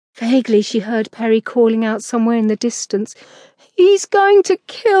Vaguely she heard Perry calling out somewhere in the distance, "He's going to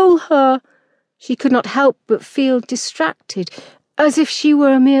kill her!" She could not help but feel distracted, as if she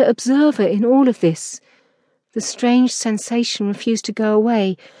were a mere observer in all of this. The strange sensation refused to go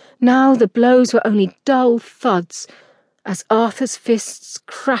away. Now the blows were only dull thuds, as Arthur's fists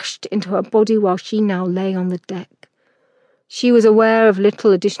crashed into her body while she now lay on the deck. She was aware of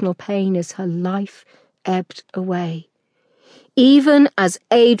little additional pain as her life ebbed away. Even as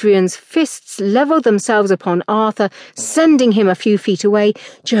Adrian's fists levelled themselves upon Arthur, sending him a few feet away,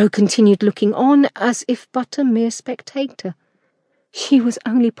 Jo continued looking on as if but a mere spectator. She was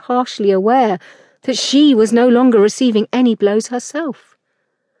only partially aware that she was no longer receiving any blows herself.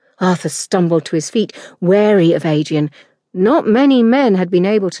 Arthur stumbled to his feet, wary of Adrian. Not many men had been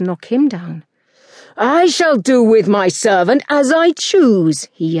able to knock him down. "I shall do with my servant as I choose,"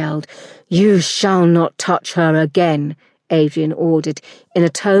 he yelled. "You shall not touch her again," Adrian ordered, in a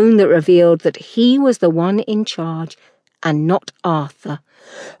tone that revealed that he was the one in charge, and not Arthur.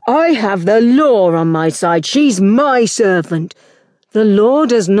 "I have the law on my side. She's my servant. The law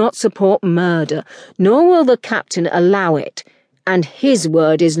does not support murder, nor will the captain allow it, and his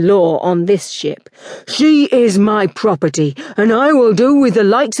word is law on this ship. She is my property, and I will do with the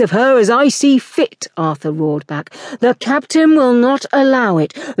likes of her as I see fit," Arthur roared back. "The captain will not allow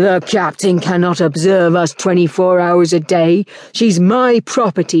it. The captain cannot observe us 24 hours a day. She's my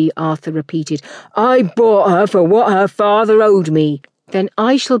property," Arthur repeated. "I bought her for what her father owed me." "Then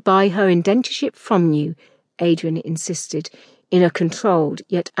I shall buy her indentureship from you," Adrian insisted, in a controlled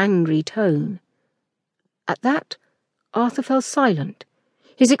yet angry tone. At that, Arthur fell silent,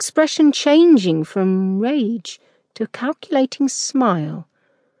 his expression changing from rage to a calculating smile.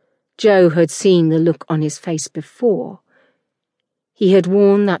 Jo had seen the look on his face before. He had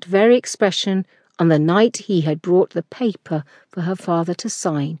worn that very expression on the night he had brought the paper for her father to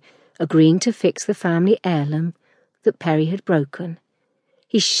sign, agreeing to fix the family heirloom that Perry had broken.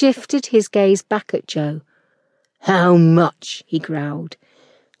 He shifted his gaze back at Jo. "How much?" he growled,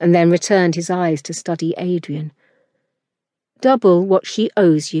 and then returned his eyes to study Adrian. "Double what she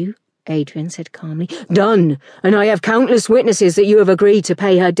owes you," Adrian said calmly. "Done, and I have countless witnesses that you have agreed to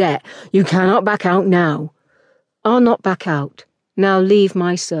pay her debt. You cannot back out now." "I'll not back out. Now leave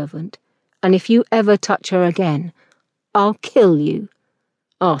my servant, and if you ever touch her again, I'll kill you."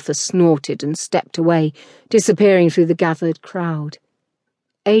 Arthur snorted and stepped away, disappearing through the gathered crowd.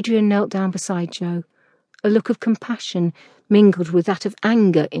 Adrian knelt down beside Jo, a look of compassion mingled with that of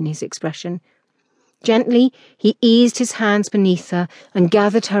anger in his expression. Gently, he eased his hands beneath her and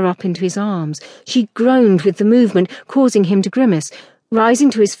gathered her up into his arms. She groaned with the movement, causing him to grimace. Rising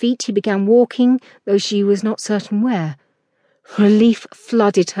to his feet, he began walking, though she was not certain where. Relief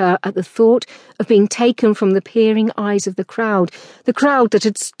flooded her at the thought of being taken from the peering eyes of the crowd that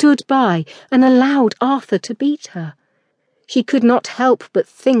had stood by and allowed Arthur to beat her. She could not help but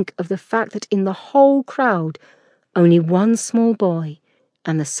think of the fact that in the whole crowd, only one small boy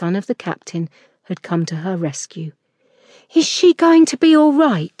and the son of the captain had come to her rescue. "Is she going to be all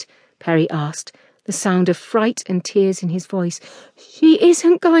right?" Perry asked, the sound of fright and tears in his voice. "She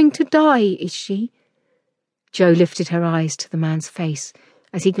isn't going to die, is she?" Jo lifted her eyes to the man's face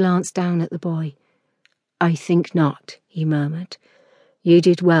as he glanced down at the boy. "I think not," he murmured. "You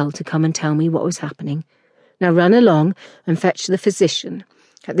did well to come and tell me what was happening. Now run along and fetch the physician.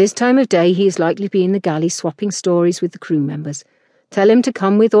 At this time of day he is likely to be in the galley swapping stories with the crew members. Tell him to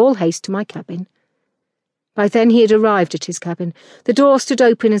come with all haste to my cabin." By then he had arrived at his cabin. The door stood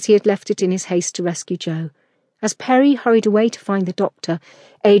open as he had left it in his haste to rescue Jo. As Perry hurried away to find the doctor,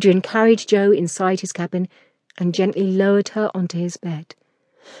 Adrian carried Jo inside his cabin and gently lowered her onto his bed.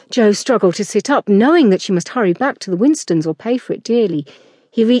 Jo struggled to sit up, knowing that she must hurry back to the Winstons or pay for it dearly.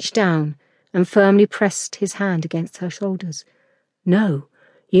 He reached down and firmly pressed his hand against her shoulders. "No,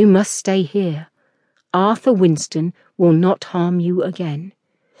 you must stay here. Arthur Winston will not harm you again."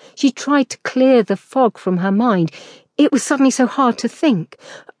 She tried to clear the fog from her mind. It was suddenly so hard to think.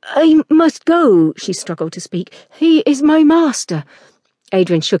 "I must go," she struggled to speak. "He is my master."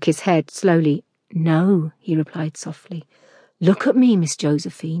 Adrian shook his head slowly. "No," he replied softly. "Look at me, Miss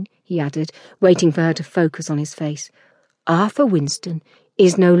Josephine," he added, waiting for her to focus on his face. "Arthur Winston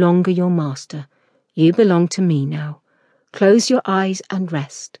is no longer your master. You belong to me now. Close your eyes and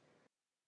rest."